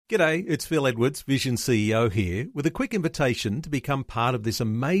G'day, it's Phil Edwards, Vision CEO here, with a quick invitation to become part of this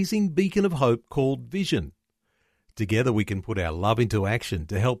amazing beacon of hope called Vision. Together we can put our love into action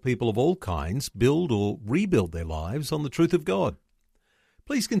to help people of all kinds build or rebuild their lives on the truth of God.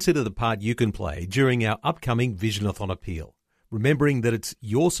 Please consider the part you can play during our upcoming Visionathon appeal, remembering that it's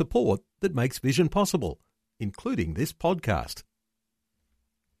your support that makes Vision possible, including this podcast.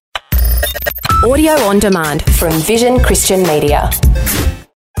 Audio on demand from Vision Christian Media.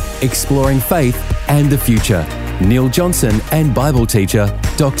 Exploring faith and the future. Neil Johnson and Bible teacher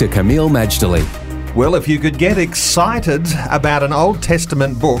Dr. Kameel Majdali. Well, if you could get excited about an Old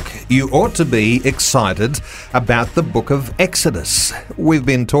Testament book, you ought to be excited about the book of Exodus. We've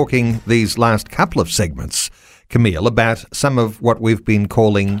been talking these last couple of segments, Kameel, about some of what we've been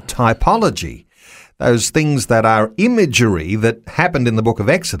calling typology. Those things that are imagery that happened in the book of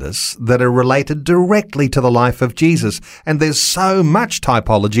Exodus that are related directly to the life of Jesus. And there's so much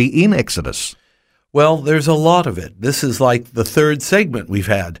typology in Exodus. Well, there's a lot of it. This is like the third segment we've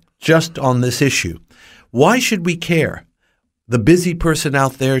had just on this issue. Why should we care? The busy person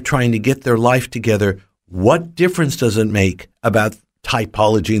out there trying to get their life together, what difference does it make about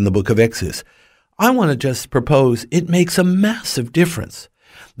typology in the book of Exodus? I want to just propose it makes a massive difference.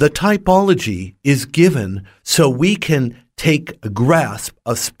 The typology is given so we can take a grasp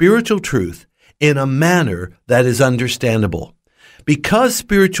of spiritual truth in a manner that is understandable. Because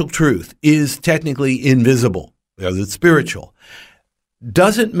spiritual truth is technically invisible, because it's spiritual,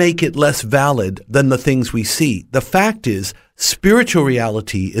 doesn't make it less valid than the things we see. The fact is, spiritual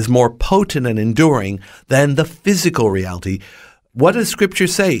reality is more potent and enduring than the physical reality. What does Scripture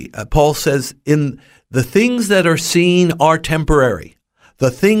say? Paul says, "In the things that are seen are temporary. The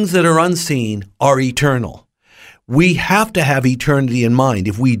things that are unseen are eternal." We have to have eternity in mind.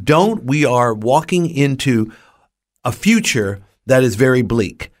 If we don't, we are walking into a future that is very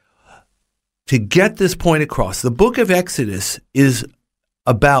bleak. To get this point across, the book of Exodus is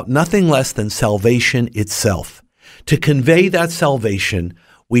about nothing less than salvation itself. To convey that salvation,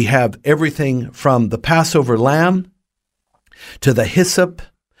 we have everything from the Passover lamb to the hyssop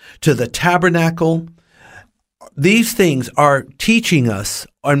to the tabernacle. These things are teaching us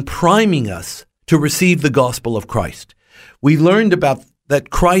and priming us to receive the gospel of Christ. We learned about that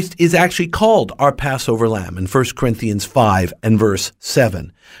Christ is actually called our Passover lamb in 1 Corinthians 5 and verse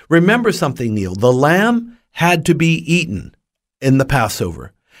 7. Remember something, Neil. The lamb had to be eaten in the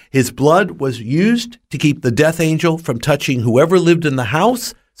Passover. His blood was used to keep the death angel from touching whoever lived in the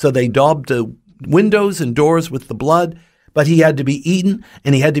house, so they daubed the windows and doors with the blood, but he had to be eaten,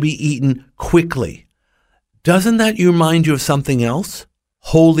 and he had to be eaten quickly. Doesn't that remind you of something else?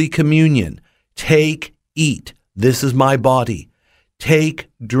 Holy Communion. Take, eat. This is my body. Take,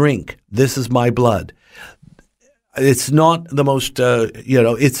 drink. This is my blood. It's not the most,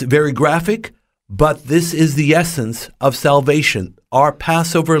 it's very graphic, but this is the essence of salvation. Our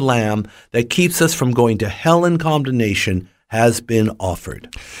Passover lamb that keeps us from going to hell and condemnation has been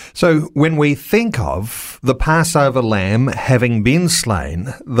offered. So when we think of the Passover lamb having been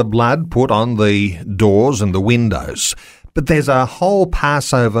slain, the blood put on the doors and the windows, but there's a whole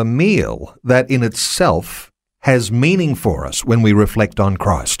Passover meal that in itself has meaning for us when we reflect on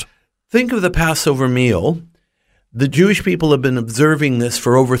Christ. Think of the Passover meal. The Jewish people have been observing this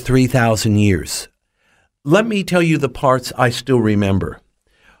for over 3,000 years. Let me tell you the parts I still remember.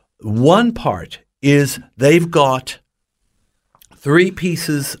 One part is they've got 3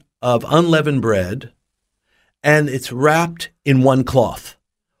 pieces of unleavened bread, and it's wrapped in one cloth.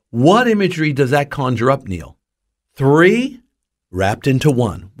 What imagery does that conjure up, Neil? 3 wrapped into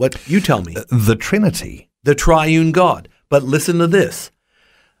one. What? You tell me. The Trinity. The triune God. But listen to this.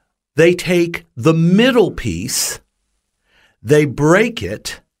 They take the middle piece, they break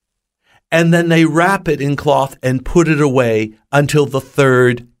it, and then they wrap it in cloth and put it away until the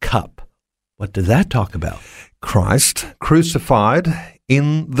 3rd cup. What does that talk about? Christ crucified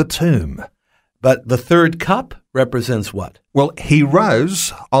in the tomb. But the 3rd cup represents what? Well, he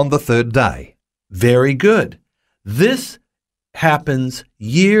rose on the 3rd day. Very good. This happens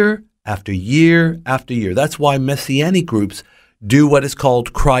year after year after year. That's why Messianic groups do what is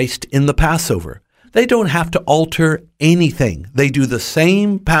called Christ in the Passover. They don't have to alter anything. They do the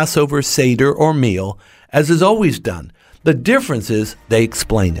same Passover Seder or meal as is always done. The difference is they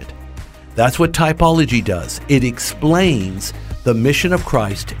explain it. That's what typology does. It explains the mission of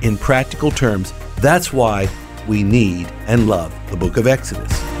Christ in practical terms. That's why we need and love the book of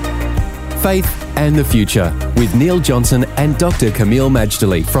Exodus. Faith and the Future with Neil Johnson and Dr. Kameel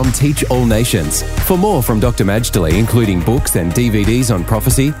Majdali from Teach All Nations. For more from Dr. Majdali, including books and DVDs on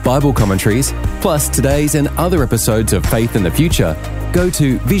prophecy, Bible commentaries, plus today's and other episodes of Faith and the Future, go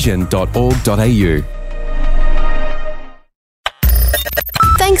to vision.org.au.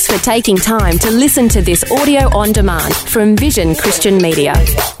 Thanks for taking time to listen to this audio on demand from Vision Christian Media.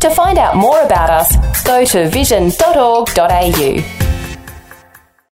 To find out more about us, go to vision.org.au.